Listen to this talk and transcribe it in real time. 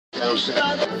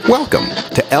Welcome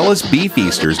to Ellis Beef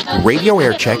Easter's Radio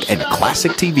Aircheck and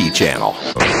Classic TV channel.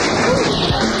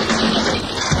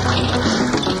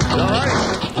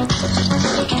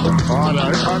 Oh, no,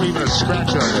 it's not even a scratch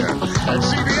on there. And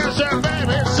CBS-FM,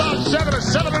 it's on 7 to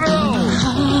 7 in a row.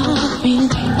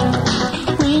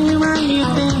 When you run your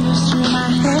fingers through my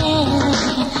hair.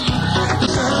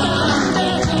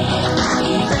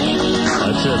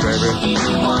 That's it, baby.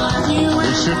 We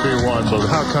should be one, but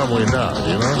how come we not,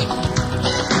 you know?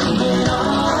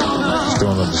 Just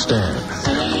don't understand.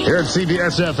 Here at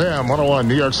CBS-FM 101,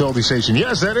 New York's oldie station.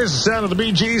 Yes, that is the sound of the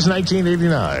Bee Gees,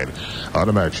 1989. On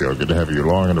the Matt Show. Good to have you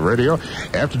along on the radio.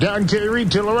 After Don K.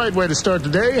 Reed, till the right way to start the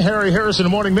day. Harry Harrison, the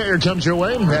Morning Mayor, comes your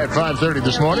way at 5:30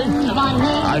 this morning.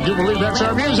 I do believe that's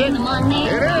our music.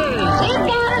 It is.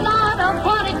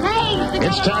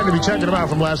 It's time to be checking them out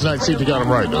from last night. See if you got them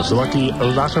right. Those lucky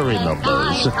lottery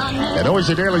numbers. And always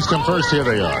the dailies come first. Here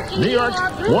they are. New York,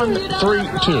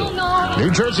 132.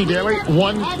 New Jersey daily,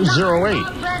 108.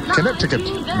 Connecticut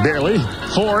daily,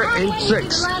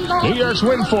 486. New York's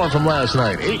win form from last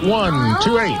night,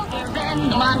 8128.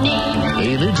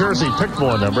 The New Jersey pick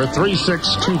four number,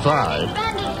 3625.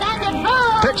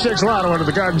 Pick six lotto under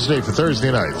the Garden State for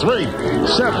Thursday night, 3,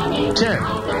 7, 10,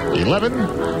 11,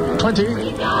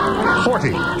 20,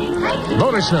 40.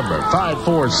 Bonus number,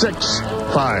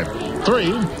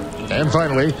 54653. And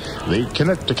finally, the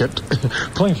Connecticut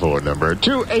play forward number,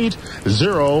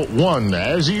 2801.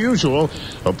 As usual,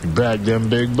 hope you bag them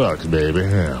big bucks, baby.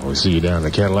 Yeah, we'll see you down in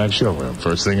the Cadillac showroom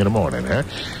first thing in the morning, huh?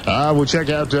 We'll check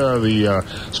out the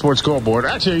sports scoreboard.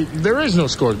 Actually, there is no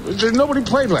score. Nobody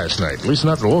played last night, at least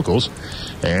not the locals.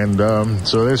 And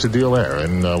so there's the deal there.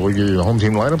 And we'll give you the home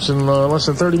team lineups in less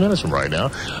than 30 minutes from right now.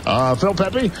 Phil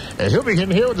Pepe, he'll be in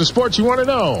here with the sports you want to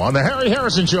know on the Harry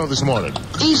Harrison Show this morning.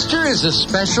 Easter is a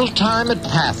special time at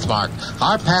Pathmark.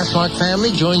 Our Pathmark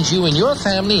family joins you and your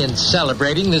family in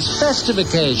celebrating this festive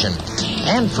occasion.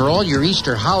 And for all your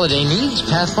Easter holiday needs,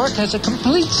 Pathmark has a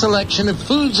complete selection of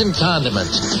foods and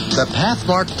condiments. The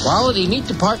Pathmark Quality Meat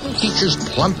Department features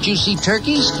plump, juicy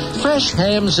turkeys, fresh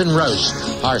hams, and roasts.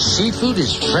 Our seafood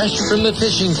is fresh from the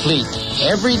fishing fleet.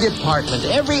 Every department,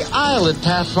 every aisle at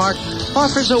Pathmark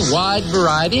offers a wide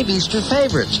variety of Easter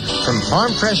favorites. From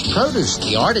farm fresh produce,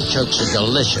 the artichokes are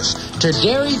delicious, to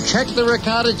dairy check the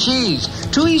ricotta cheese,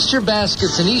 to Easter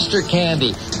baskets and Easter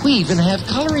candy. We even have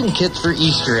coloring kits for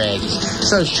Easter eggs.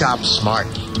 So shop smart.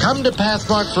 Come to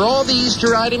Pathmark for all the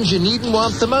Easter items you need and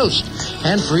want the most.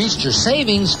 And for Easter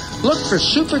savings, look for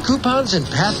super coupons and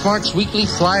Pathmark's weekly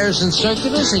flyers and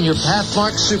circulars in your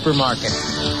Pathmark supermarket.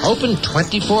 Open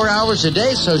 24 hours a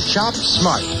day, so shop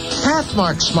smart.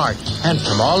 Pathmark smart. And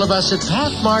from all of us at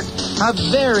Pathmark, a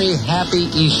very happy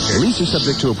Easter. Lease is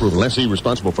subject to approval. Lessee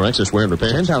responsible for excess wear and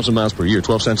repair. 10,000 miles per year,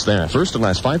 12 cents there. First and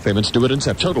last 5 payments due at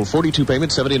incept. Total 42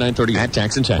 payments, $79.30 at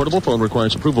tax and tax. Portable phone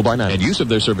requires approval by 9. And use of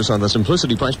their service on the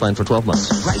Simplicity price plan for 12 months.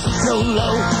 Price is so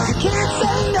low, you can't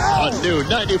say no. A new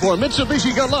 94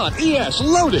 Mitsubishi Galant ES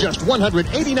loaded. Just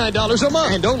 $189 a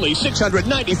month and only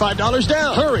 $695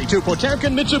 down. Hurry to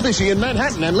Potamkin Mitsubishi in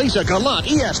Manhattan and lease a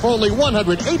Galant ES for only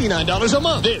 $189 a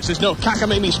month. This is no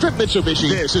cockamamie strip Mitsubishi.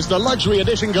 This is the luxury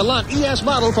edition Galant ES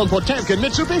model from Potamkin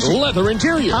Mitsubishi. Leather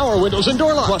interior, power windows and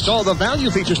door locks, plus all the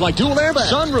value features like dual airbags,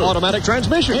 sunroof, automatic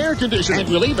transmission, air conditioning, and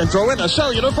we'll even throw in a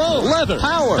cellular phone. Leather,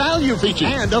 power, value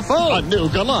features, and a phone. A new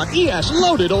Galant ES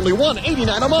loaded, only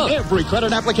 $189 a month. Every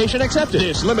credit application accepted.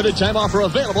 This limited time offer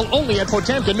available only at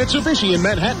Potamkin Mitsubishi in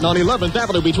Manhattan on 11th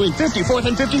Avenue between 54th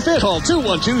and 55th. Call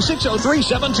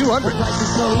 212-603-7200. Price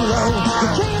is so low, you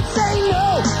can't say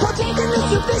no. Potamkin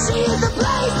Mitsubishi is the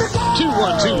place to go.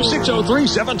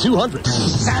 212-603-7200.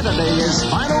 Saturday is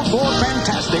Final Four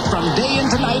Fantastic from day and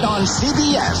tonight on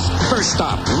CBS. First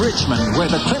stop, Richmond, where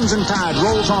the Crimson Tide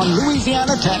rolls on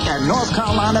Louisiana Tech and North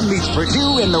Carolina meets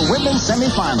Purdue in the women's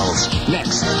semifinals.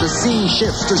 Next, the scene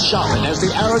shifts to Charlotte as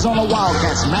the Arizona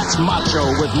Wildcats match Macho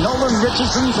with Nolan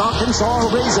Richardson's Arkansas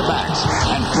Razorbacks.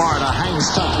 And Florida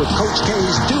hangs tough with Coach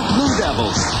K's Duke Blue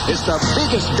Devils. It's the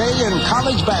biggest day in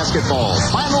college basketball.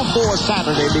 Final Four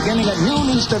Saturday beginning at noon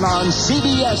Eastern on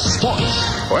CBS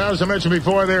Sports. Well, as I mentioned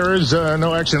before, there is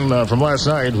no action from last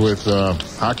night with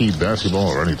hockey, basketball,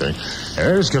 or anything.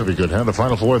 It's going to be good, huh? The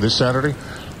Final Four this Saturday?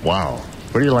 Wow.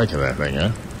 What do you like of that thing,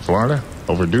 huh? Florida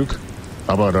over Duke?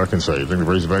 How about Arkansas? You think the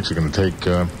Razorbacks are going to take...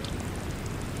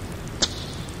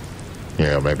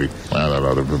 Yeah, maybe. I don't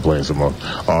know. They've been playing some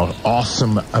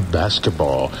awesome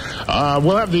basketball.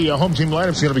 We'll have the home team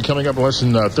lineups going to be coming up in less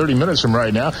than 30 minutes from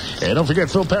right now. And don't forget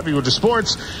Phil Pepe with the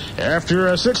sports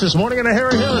after 6 this morning on the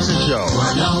Harry Harrison Show.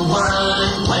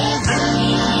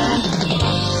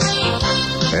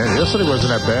 101.1. And yesterday wasn't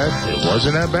that bad. It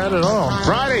wasn't that bad at all.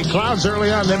 Friday, clouds early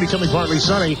on, then becoming partly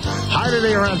sunny. High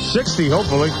today around 60,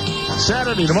 hopefully.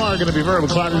 Saturday, tomorrow, going to be variable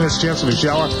cloudiness, chance of a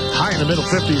shower. High in the middle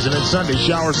 50s, and then Sunday,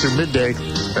 showers through midday.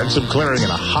 Then some clearing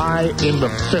and a high in the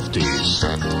 50s.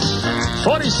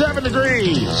 47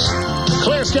 degrees.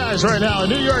 Clear skies right now in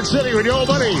New York City with your old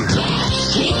buddy.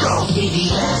 Kinkle.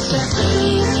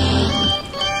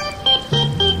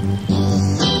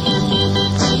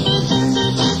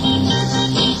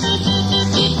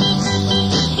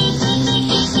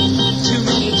 Too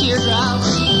many teardrops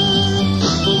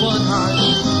for one heart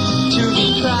to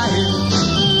be crying.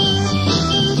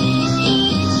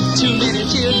 Too many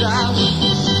teardrops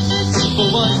for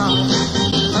one heart.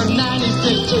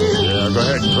 96 tears. Yeah, go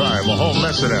ahead and cry. I'm a whole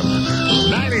mess of them.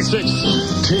 96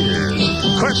 tears.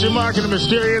 Question mark and the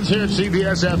Mysterians here at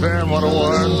CBS-FM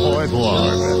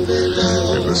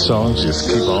 101.1. If the songs just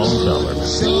keep on coming.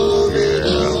 Yeah.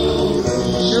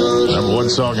 Number one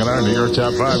song in our New York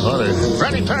Top 500.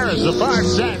 Freddie Paris, The Five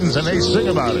Satins, and they sing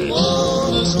about it.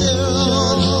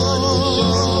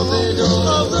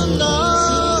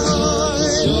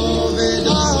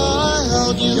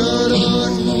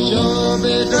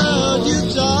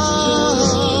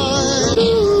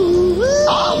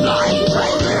 All night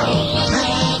radio.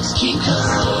 Max Kinkle.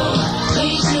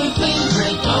 Plays your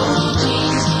favorite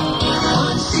oldies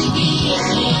on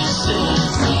CBS-FM.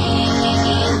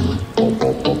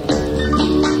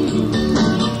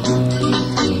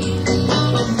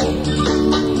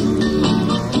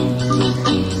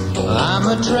 I'm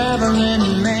a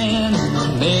traveling man,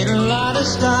 made a lot of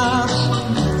stops.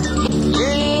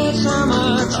 Yes, I'm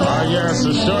a Ah, yes,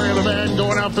 the story of the man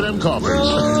going out for them coffers.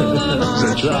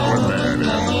 It's a traveling man.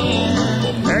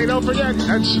 Hey, don't forget,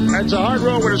 that's a hard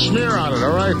road with a smear on it,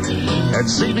 all right? At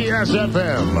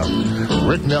CBS-FM.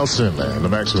 Rick Nelson and the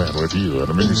Max Man with you on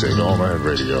Amazing All Night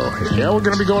Radio. Yeah, we're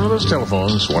going to be going to those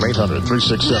telephones,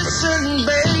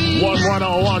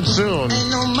 1-800-367-1101 soon. Ain't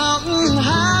no mountain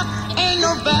high, ain't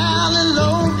no valley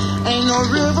low, ain't no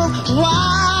river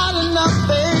wide enough,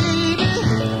 baby.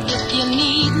 If you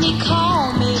need me,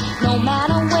 call me. No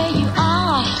matter where you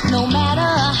are, no matter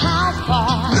how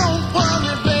far. Don't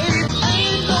worry, baby,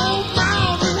 ain't no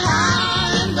mountain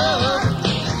high enough,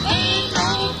 ain't no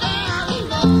valley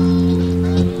low.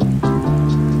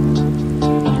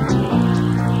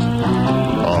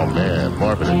 Oh, man,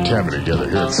 Marvin and Kevin together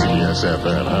here at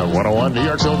CBS-FM 101, New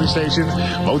York's only station,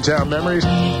 Motown Memories.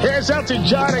 Here's Elton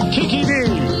John and Kiki D.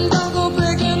 Don't go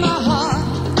breaking my heart.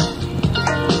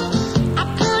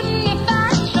 I couldn't if I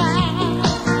tried.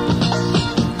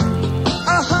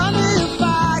 Honey, if I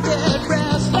get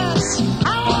restless,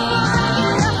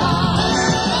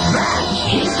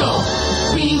 Kinkle.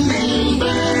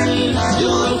 Remember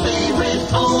your favorite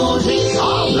oldie.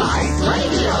 All night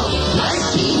radio.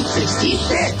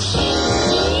 1966.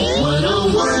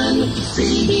 101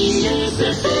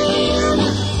 CBS-FM.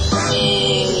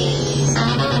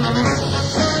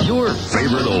 Your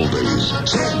favorite oldies.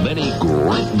 So many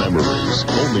great memories.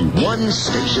 Only one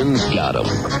station's got them.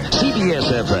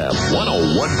 CBS-FM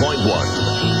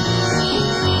 101.1.